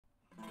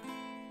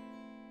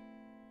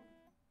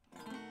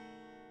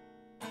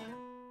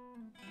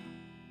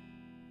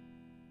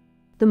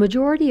The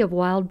majority of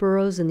wild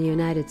burros in the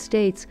United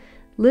States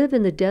live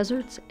in the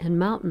deserts and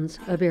mountains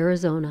of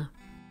Arizona.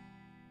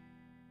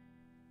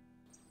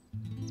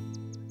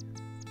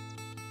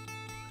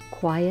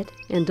 Quiet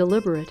and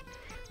deliberate,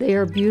 they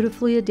are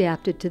beautifully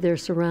adapted to their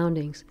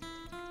surroundings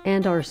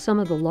and are some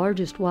of the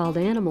largest wild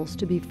animals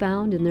to be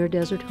found in their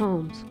desert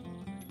homes.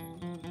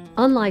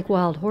 Unlike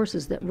wild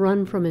horses that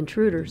run from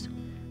intruders,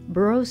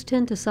 burros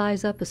tend to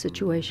size up a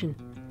situation.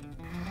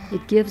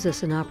 It gives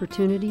us an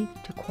opportunity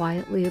to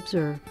quietly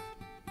observe.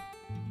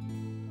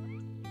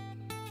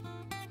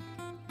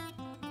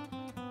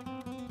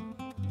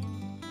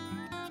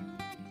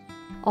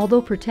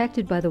 Although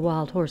protected by the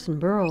Wild Horse and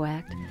Burro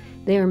Act,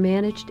 they are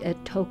managed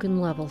at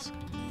token levels,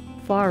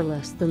 far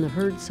less than the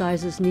herd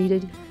sizes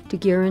needed to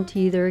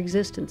guarantee their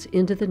existence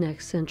into the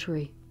next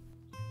century.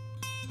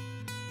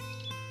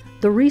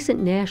 The recent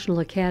National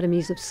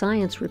Academies of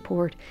Science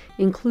report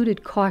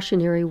included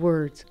cautionary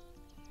words.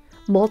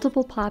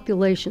 Multiple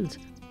populations,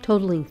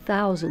 totaling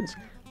thousands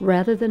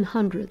rather than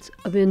hundreds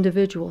of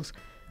individuals,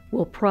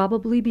 will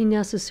probably be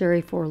necessary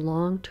for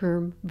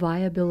long-term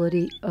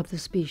viability of the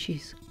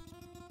species.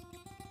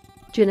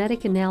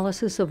 Genetic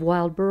analysis of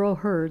wild burro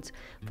herds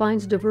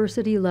finds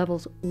diversity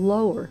levels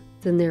lower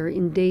than their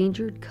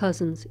endangered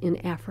cousins in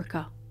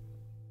Africa.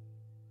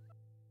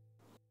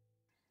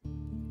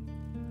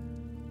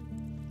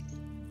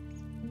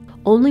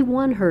 Only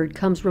one herd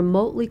comes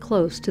remotely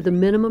close to the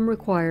minimum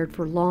required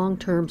for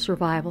long-term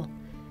survival,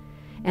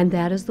 and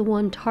that is the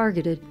one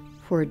targeted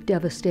for a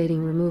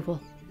devastating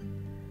removal,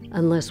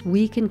 unless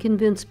we can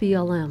convince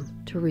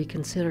BLM to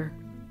reconsider.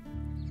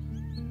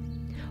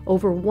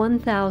 Over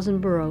 1,000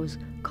 burros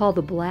call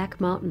the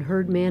Black Mountain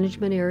Herd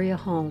Management Area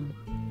home.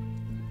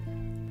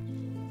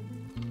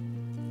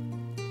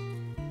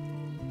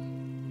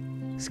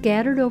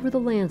 Scattered over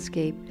the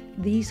landscape,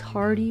 these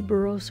hardy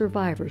burro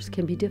survivors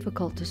can be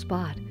difficult to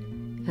spot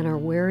and are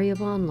wary of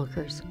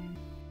onlookers.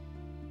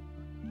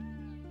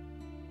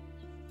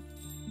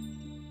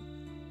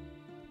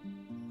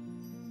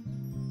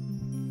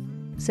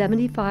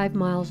 "75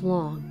 miles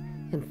long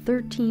and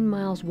 13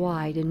 miles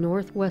wide in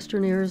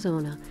northwestern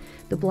Arizona,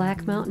 the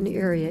Black Mountain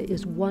area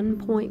is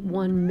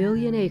 1.1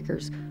 million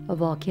acres of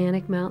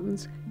volcanic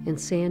mountains and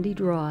sandy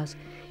draws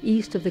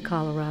east of the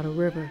Colorado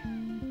River.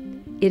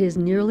 It is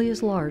nearly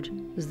as large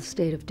as the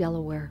state of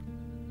Delaware.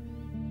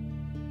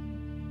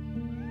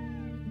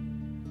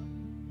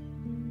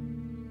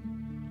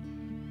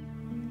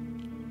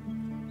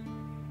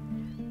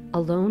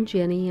 Alone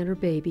Jenny and her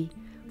baby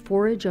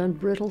forage on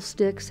brittle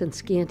sticks and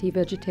scanty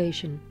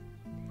vegetation.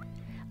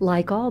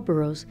 Like all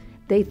burros,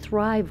 they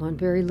thrive on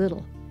very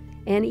little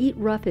and eat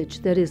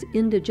roughage that is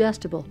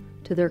indigestible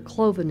to their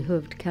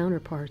cloven-hooved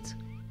counterparts.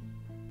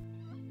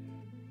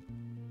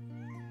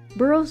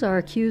 Burros are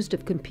accused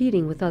of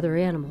competing with other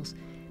animals,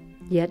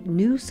 yet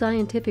new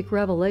scientific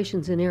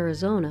revelations in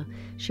Arizona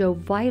show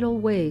vital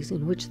ways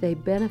in which they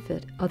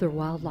benefit other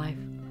wildlife.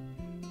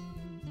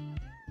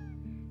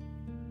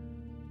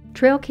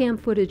 Trail cam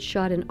footage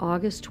shot in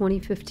August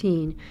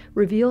 2015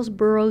 reveals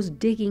burros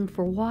digging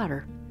for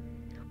water.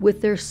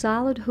 With their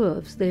solid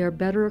hooves, they are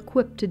better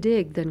equipped to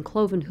dig than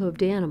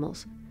cloven-hooved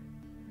animals,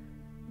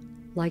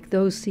 like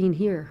those seen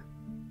here,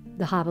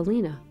 the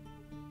javelina,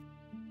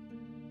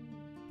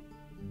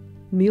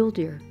 mule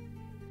deer,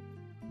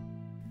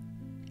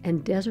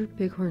 and desert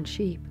bighorn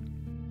sheep.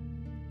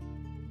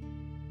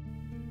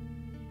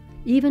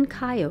 Even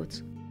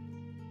coyotes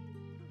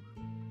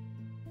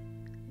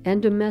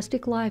and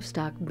domestic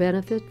livestock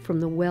benefit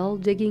from the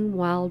well-digging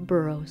wild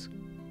burros.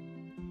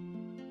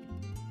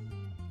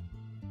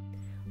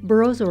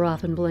 Burros are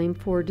often blamed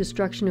for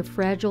destruction of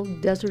fragile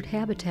desert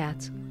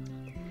habitats,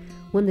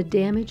 when the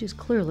damage is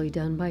clearly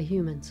done by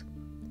humans.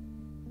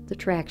 The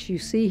tracks you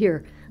see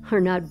here are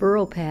not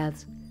burro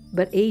paths,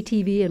 but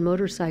ATV and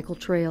motorcycle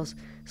trails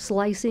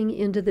slicing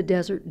into the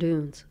desert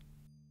dunes.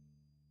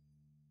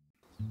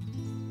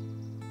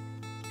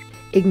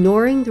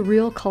 Ignoring the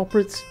real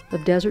culprits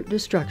of desert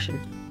destruction,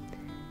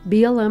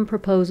 BLM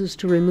proposes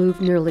to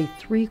remove nearly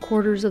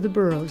 3/4 of the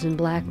burros in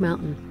Black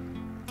Mountain,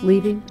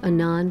 leaving a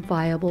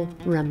non-viable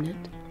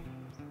remnant.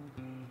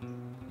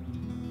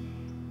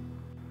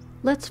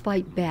 Let's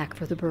fight back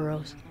for the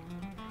burros.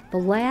 The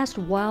last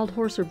wild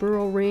horse or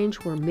burro range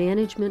where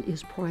management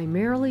is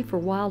primarily for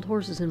wild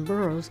horses and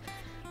burros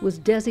was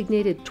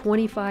designated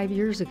 25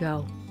 years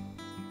ago.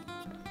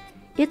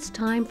 It's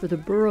time for the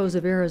burros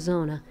of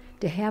Arizona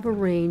to have a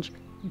range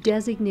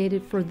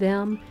designated for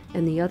them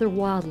and the other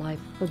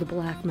wildlife of the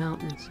Black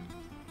Mountains.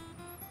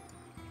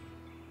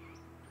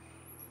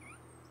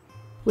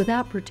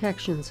 Without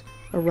protections,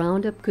 a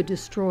roundup could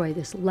destroy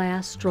this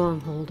last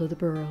stronghold of the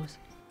burros.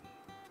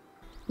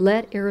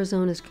 Let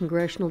Arizona's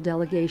congressional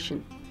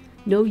delegation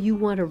know you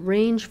want a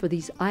range for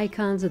these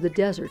icons of the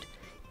desert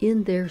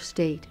in their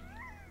state.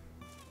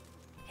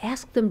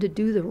 Ask them to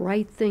do the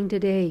right thing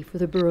today for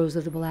the burros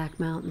of the Black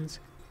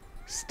Mountains.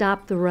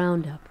 Stop the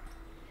roundup.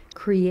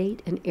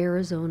 Create an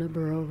Arizona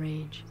burro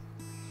range.